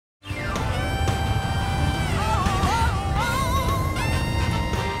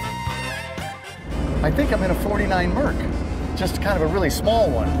I think I'm in a 49 Merc, just kind of a really small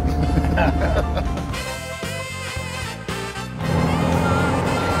one.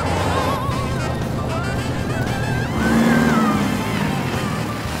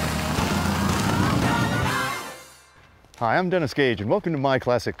 Hi, I'm Dennis Gage and welcome to My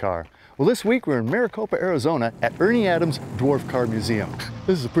Classic Car. Well, this week we're in Maricopa, Arizona at Ernie Adams Dwarf Car Museum.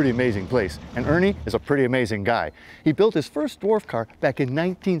 This is a pretty amazing place, and Ernie is a pretty amazing guy. He built his first dwarf car back in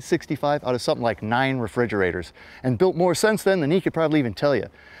 1965 out of something like 9 refrigerators, and built more since then than he could probably even tell you.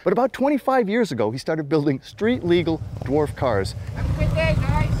 But about 25 years ago, he started building street-legal dwarf cars. Have a good day,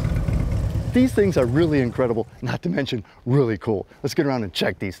 guys. These things are really incredible, not to mention really cool. Let's get around and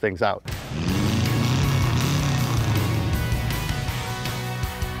check these things out.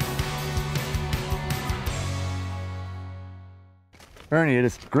 Ernie, it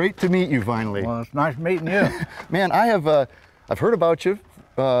is great to meet you finally. Well, it's nice meeting you. Man, I've heard about you,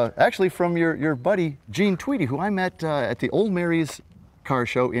 actually from your buddy, Gene Tweedy, who I met at the Old Mary's car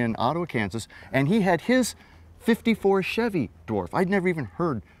show in Ottawa, Kansas, and he had his 54 Chevy Dwarf. I'd never even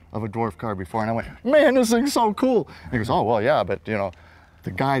heard of a dwarf car before, and I went, man, this thing's so cool. And he goes, oh, well, yeah, but, you know,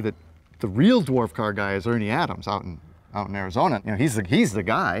 the real dwarf car guy is Ernie Adams out in Arizona. You know, he's the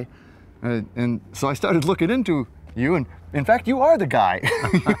guy. And so I started looking into you, and in fact, you are the guy.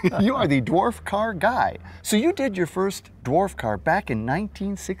 You are the dwarf car guy. So you did your first dwarf car back in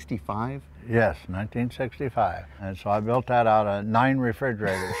 1965? Yes, 1965. And so I built that out of 9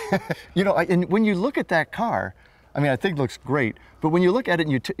 refrigerators. You know, and when you look at that car, I mean, I think it looks great, but when you look at it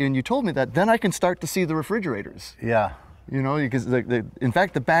and you told me that, then I can start to see the refrigerators. Yeah. You know, because in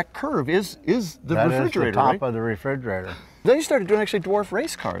fact, the back curve is the refrigerator, That is the top right? of the refrigerator. Then you started doing actually dwarf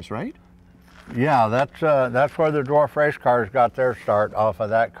race cars, right? Yeah, that's where the dwarf race cars got their start, off of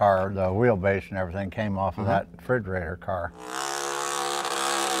that car. The wheelbase and everything came off of that refrigerator car.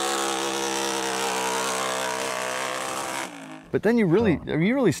 But then you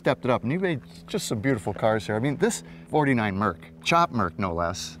really stepped it up, and you made just some beautiful cars here. I mean, this 49 Merc, chopped Merc no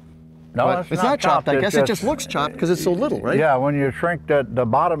less. No, but it's not chopped. I guess it just looks chopped because it's so little, right? Yeah, when you shrink the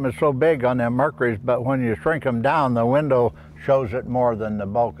bottom is so big on them Mercuries, but when you shrink them down, the window shows it more than the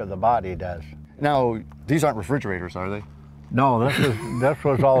bulk of the body does. Now, these aren't refrigerators, are they? No, this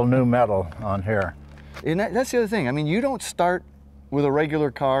was all new metal on here. And that's the other thing. I mean, you don't start with a regular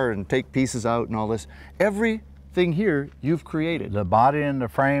car and take pieces out and all this. Everything here you've created. The body and the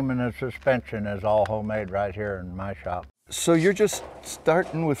frame and the suspension is all homemade right here in my shop. So you're just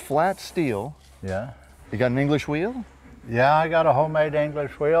starting with flat steel. Yeah. You got an English wheel? Yeah, I got a homemade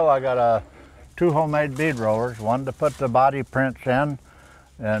English wheel. I got 2 homemade bead rollers, one to put the body prints in,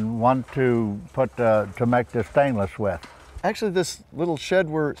 and one to make the stainless with. Actually, this little shed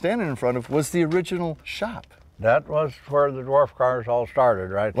we're standing in front of was the original shop. That was where the dwarf cars all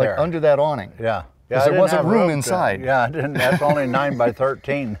started, right there. Like under that awning. Yeah. Because there wasn't room inside. Yeah, that's only 9 by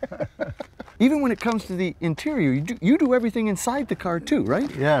 13. Even when it comes to the interior, you do everything inside the car too,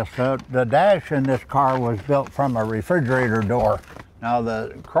 right? Yes, the dash in this car was built from a refrigerator door. Now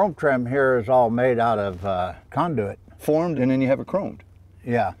the chrome trim here is all made out of conduit. Formed, and then you have it chromed.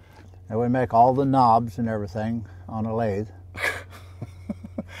 Yeah, and we make all the knobs and everything on a lathe.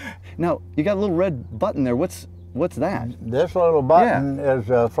 Now, you got a little red button there. What's that? This little button is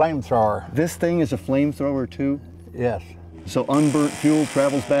a flamethrower. This thing is a flamethrower too? Yes. So unburnt fuel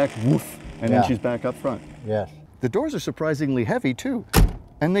travels back, woof, and then she's back up front. Yes. The doors are surprisingly heavy too,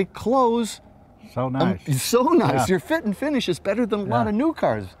 and they close. So nice. So nice. Yeah. Your fit and finish is better than a lot of new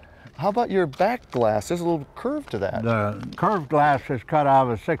cars. How about your back glass? There's a little curve to that. The curved glass is cut out of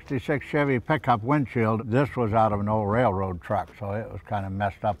a '66 Chevy pickup windshield. This was out of an old railroad truck, so it was kind of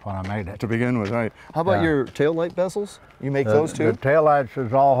messed up when I made it. To begin with, right. How about your taillight bezels? You make those too? The taillights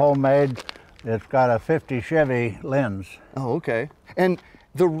is all homemade. It's got a 50 Chevy lens. Oh, okay. And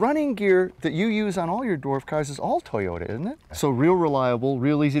the running gear that you use on all your dwarf cars is all Toyota, isn't it? So real reliable,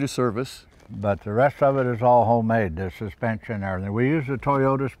 real easy to service. But the rest of it is all homemade, the suspension and everything. We use the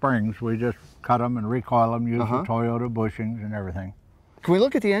Toyota springs. We just cut them and recoil them, use the Toyota bushings and everything. Can we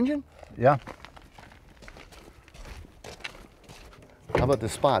look at the engine? Yeah. How about the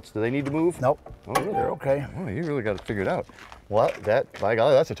spots? Do they need to move? Nope. Oh, really? They're okay. Oh, you really got it figured out. Well, by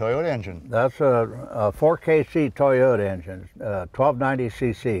golly, that's a Toyota engine. That's a 4KC Toyota engine,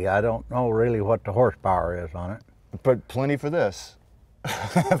 1290cc. I don't know really what the horsepower is on it. But plenty for this.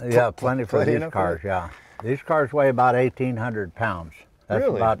 Yeah, plenty for these cars, yeah. These cars weigh about 1,800 pounds. That's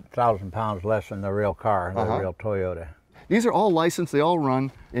really? About 1,000 pounds less than the real car, the real Toyota. These are all licensed, they all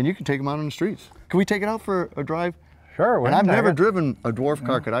run, and you can take them out on the streets. Can we take it out for a drive? Sure. And I've never driven a dwarf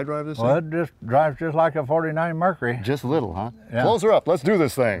car. Could I drive this Well, thing? it just drives just like a 49 Mercury. Just a little, huh? Yeah. Close her up. Let's do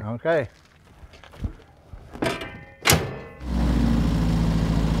this thing. Okay.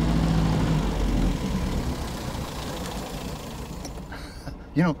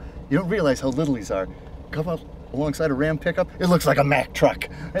 You know, you don't realize how little these are. Come up alongside a Ram pickup, it looks like a Mack truck.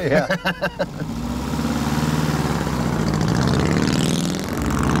 Yeah.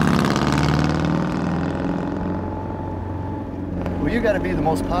 Well, you got to be the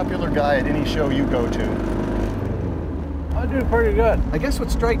most popular guy at any show you go to. I do pretty good. I guess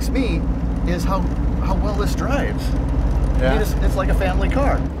what strikes me is how well this drives. Yeah. I mean, it's like a family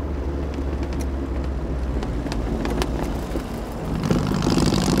car.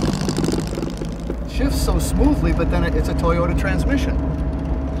 Shifts so smoothly, but then it's a Toyota transmission.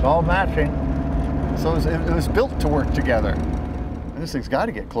 It's all matching. So it was built to work together. And this thing's got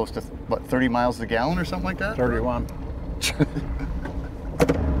to get close to, what, 30 miles a gallon or something like that? 31.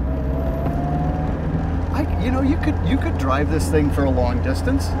 You know, you could drive this thing for a long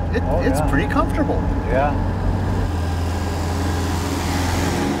distance. It's pretty comfortable. Yeah.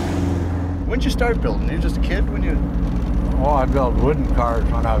 When'd you start building? You were just a kid when you... Oh, I built wooden cars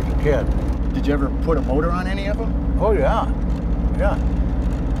when I was a kid. Did you ever put a motor on any of them? Oh, yeah. Yeah.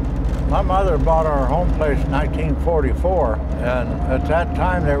 My mother bought our home place in 1944, and at that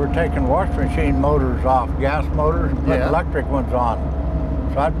time they were taking washing machine motors off, gas motors, and putting electric ones on.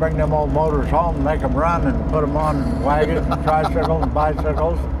 So I'd bring them old motors home, make them run, and put them on wagons and tricycles and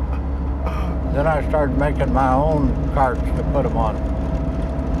bicycles. Then I started making my own carts to put them on.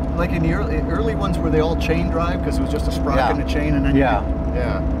 Like in the early ones, were they all chain drive because it was just a sprocket and a chain, and then yeah.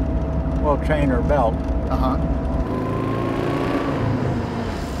 Well, chain or belt.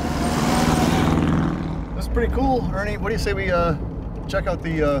 That's pretty cool, Ernie. What do you say we check out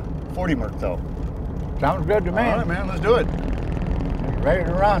the 40 Merc though? Sounds good to me. All right, man. Let's do it. Ready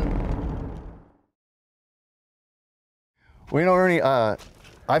to run. Well, you know, Ernie, I've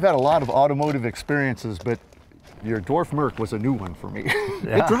had a lot of automotive experiences, but your Dwarf Merc was a new one for me.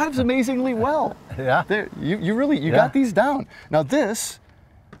 Yeah. It drives amazingly well. Yeah. You got these down. Now this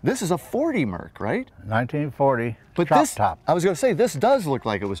is a 40 Merc, right? 1940. But chop this, top. I was going to say, this does look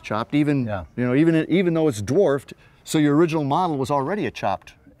like it was chopped, even you know, even though it's dwarfed. So your original model was already a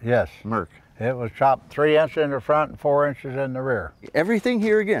chopped Yes. Merc. It was chopped 3 inches in the front and 4 inches in the rear. Everything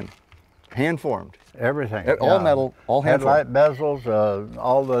here again, hand formed. Everything. All metal, all hand formed. Headlight bezels,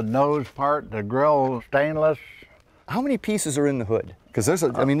 all the nose part, the grille stainless. How many pieces are in the hood? Because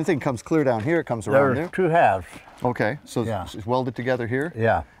I mean, the thing comes clear down here, it comes around there. There's 2 halves. Okay, so it's welded together here?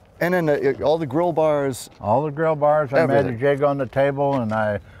 Yeah. And then all the grill bars? All the grill bars, I made a jig on the table, and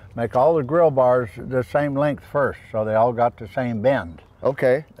I make all the grill bars the same length first, so they all got the same bend.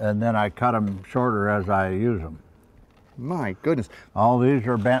 Okay. And then I cut them shorter as I use them. My goodness. All these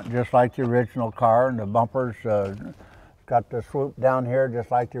are bent just like the original car, and the bumpers got the swoop down here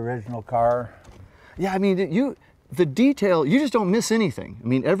just like the original car. Yeah, I mean, the detail, you just don't miss anything. I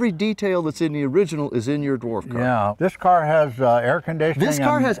mean, every detail that's in the original is in your Dwarf car. Yeah, this car has air conditioning. This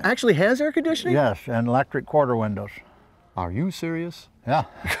car actually has air conditioning? Yes, and electric quarter windows. Are you serious? Yeah.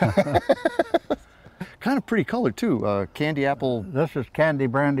 Kind of pretty color too, candy apple. This is candy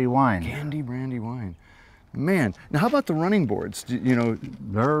brandy wine. Candy brandy wine. Man, now how about the running boards? You know,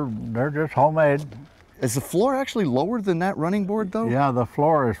 they're just homemade. Is the floor actually lower than that running board though? Yeah, the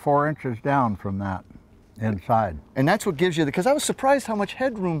floor is 4 inches down from that inside. And that's what gives you because I was surprised how much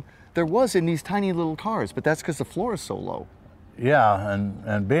headroom there was in these tiny little cars, but that's because the floor is so low. Yeah,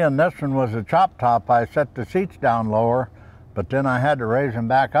 and being this one was a chop top, I set the seats down lower, but then I had to raise them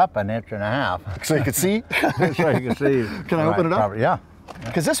back up 1.5 inches. So you could see? So you can see. Can I open it up? Yeah.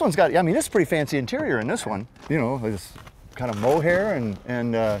 Because this one's got, I mean, it's pretty fancy interior in this one. You know, it's kind of mohair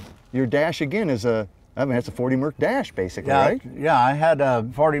and your dash again is I mean, it's a 40 Merc dash basically, right? Yeah, I had a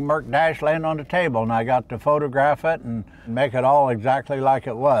 40 Merc dash laying on the table and I got to photograph it and make it all exactly like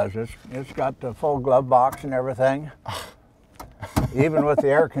it was. It's got the full glove box and everything. Even with the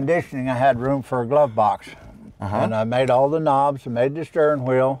air conditioning, I had room for a glove box. And I made all the knobs, I made the steering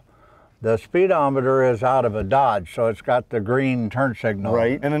wheel. The speedometer is out of a Dodge, so it's got the green turn signal.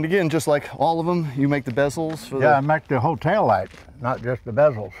 Right, and then again, just like all of them, you make the bezels for I make the whole tail light, not just the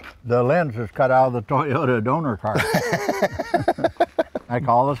bezels. The lens is cut out of the Toyota donor car. Make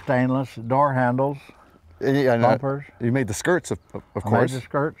all the stainless, door handles, bumpers. You made the skirts, of course. I made the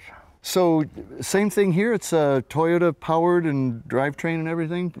skirts. So, same thing here, it's Toyota powered and drivetrain and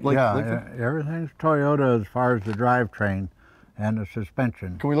everything? Everything's Toyota as far as the drivetrain and the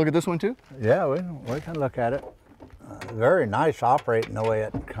suspension. Can we look at this one too? Yeah, we can look at it. Very nice operating the way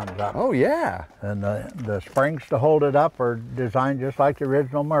it comes up. Oh yeah. And the springs to hold it up are designed just like the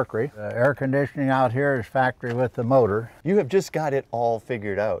original Mercury. The air conditioning out here is factory with the motor. You have just got it all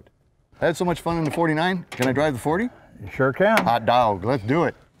figured out. I had so much fun in the 49. Can I drive the 40? You sure can. Hot dog, let's do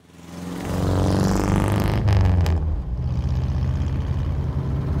it.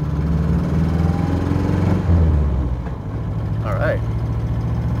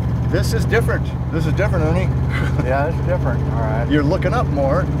 This is different. This is different, Ernie. Yeah, it's different. All right. You're looking up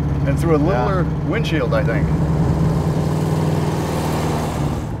more and through a littler windshield, I think.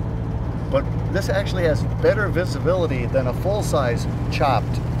 But this actually has better visibility than a full-size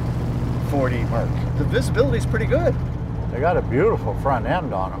chopped 40 Merc. The visibility is pretty good. They got a beautiful front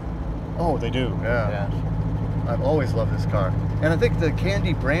end on them. Oh, they do. Yeah. Yes. I've always loved this car. And I think the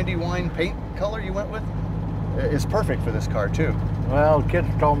candy brandy wine paint color you went with is perfect for this car too. Well, kids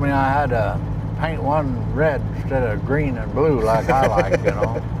told me I had to paint one red instead of green and blue like I like, you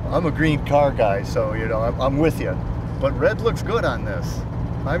know. I'm a green car guy, so you know, I'm with you. But red looks good on this.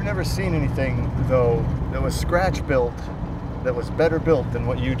 I've never seen anything though that was scratch built that was better built than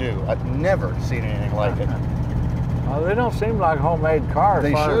what you do. I've never seen anything like it. Well, they don't seem like homemade cars They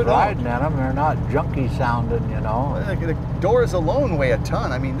as far sure as don't. riding in them. They're not junky sounding, you know. The doors alone weigh a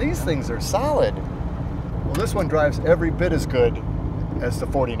ton. I mean, these things are solid. Well, this one drives every bit as good as the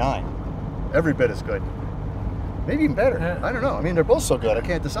 49. Every bit as good. Maybe even better. Yeah. I don't know. I mean, they're both so good. I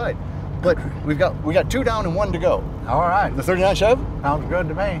can't decide. But we got 2 down and 1 to go. All right. The 39 Chev, Sounds good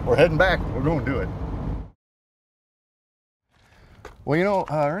to me. we're heading back. We're going to do it. Well, you know,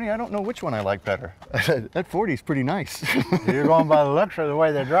 Ernie, I don't know which one I like better. That 40 is pretty nice. You're going by the looks or the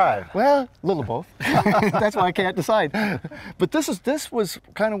way they drive? Well, a little of both. That's why I can't decide. But this was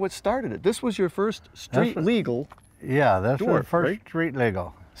kind of what started it. This was your first street legal. Yeah, that's the Dwarf, first right? street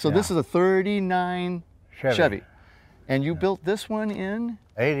legal. So Yeah. this is a 39 Chevy. Chevy. And you built this one in?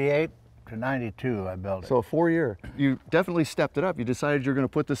 88 to 92, I built it. So a 4-year. You definitely stepped it up. You decided you're going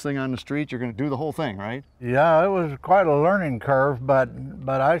to put this thing on the street. You're going to do the whole thing, right? Yeah, it was quite a learning curve, but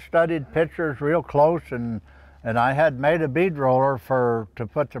I studied pictures real close, and I had made a bead roller to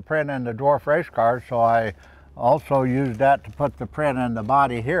put the print in the Dwarf race cars, so I also used that to put the print in the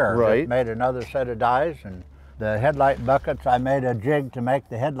body here. Right. Just made another set of dies, and the headlight buckets, I made a jig to make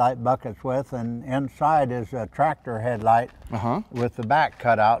the headlight buckets with, and inside is a tractor headlight with the back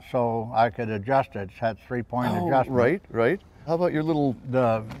cut out so I could adjust it. It's had 3-point adjustment. Right. How about your little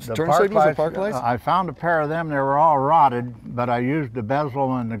The turn park signals or lights, park lights? I found a pair of them. They were all rotted, but I used the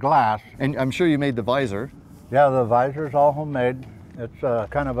bezel and the glass. And I'm sure you made the visor. Yeah, the visor's all homemade.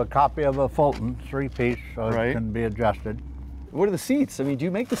 It's kind of a copy of a Fulton 3-piece, so it can be adjusted. What are the seats? I mean, do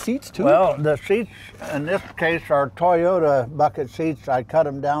you make the seats too? Well, the seats in this case are Toyota bucket seats. I cut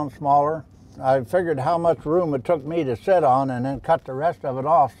them down smaller. I figured how much room it took me to sit on and then cut the rest of it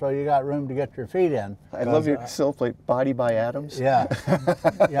off so you got room to get your feet in. I love your silk plate, Body by Adams. Yeah,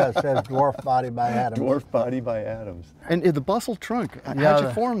 yeah, it says Dwarf Body by Adams. Dwarf Body by Adams. And the bustle trunk, Yeah, how'd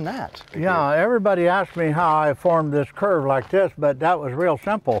you form that? Yeah, everybody asked me how I formed this curve like this, but that was real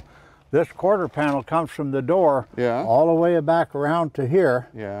simple. This quarter panel comes from the door all the way back around to here.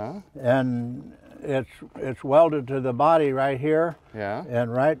 Yeah. And it's welded to the body right here. Yeah.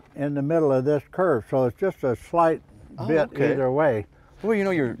 And right in the middle of this curve. So it's just a slight bit either way. Well, you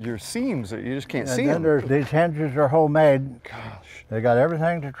know, your seams, you just can't see And then them. these hinges are homemade. Gosh. They got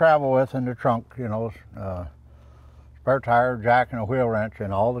everything to travel with in the trunk, you know, spare tire, jack, and a wheel wrench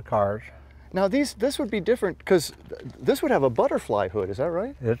in all the cars. Now this would be different because this would have a butterfly hood, is that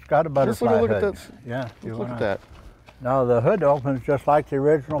right? It's got a butterfly Look hood. at that. Yeah. Let's look at that. Now the hood opens just like the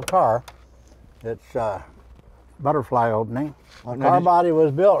original car. It's butterfly opening. The car body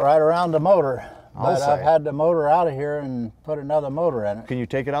was built right around the motor, but I've had the motor out of here and put another motor in it. Can you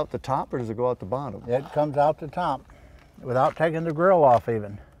take it out the top or does it go out the bottom? It comes out the top without taking the grill off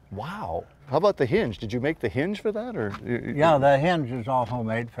even. Wow. How about the hinge? Did you make the hinge for that, or? Yeah, the hinge is all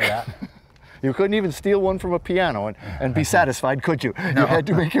homemade for that. You couldn't even steal one from a piano and be satisfied, could you? No. You had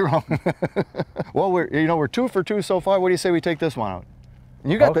to make your own. Well, we're 2 for 2 so far. What do you say we take this one out?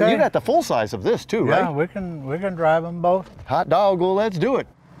 And you got the full size of this too, right? Yeah, we can drive them both. Hot dog, well, let's do it.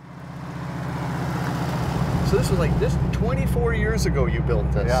 So this was like 24 years ago you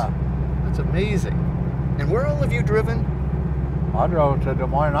built this. Yeah. That's amazing. And where all have you driven? I drove to Des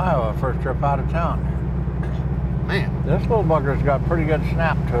Moines, Iowa, first trip out of town. Man. This little bugger's got pretty good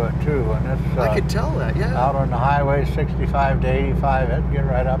snap to it too, and it's I could tell that, yeah. out on the highway 65 to 85, it'd get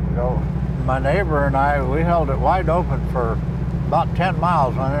right up and go. My neighbor and I, we held it wide open for about 10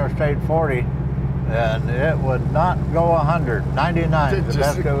 miles on Interstate 40, and it would not go 100. 99 is the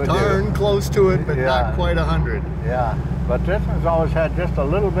best it would do. Darn close to it, but not quite 100. Yeah, but this one's always had just a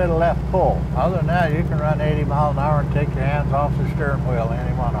little bit of left pull. Other than that, you can run 80 miles an hour and take your hands off the steering wheel,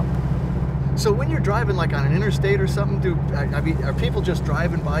 any one of them. So when you're driving like on an interstate or something, I mean, are people just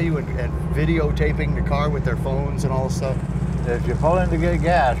driving by you and videotaping the car with their phones and all this stuff? If you pull in to get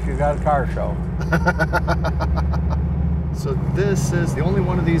gas, you got a car show. So this is the only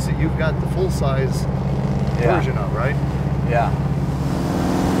one of these that you've got the full-size version of, right? Yeah.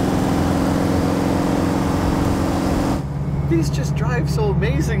 these just drive so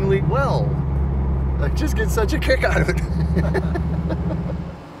amazingly well. I just get such a kick out of it.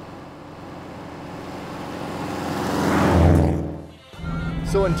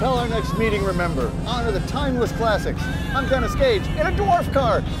 So until our next meeting, remember, honor the timeless classics. I'm Dennis Gage in a dwarf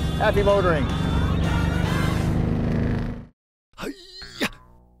car. Happy motoring.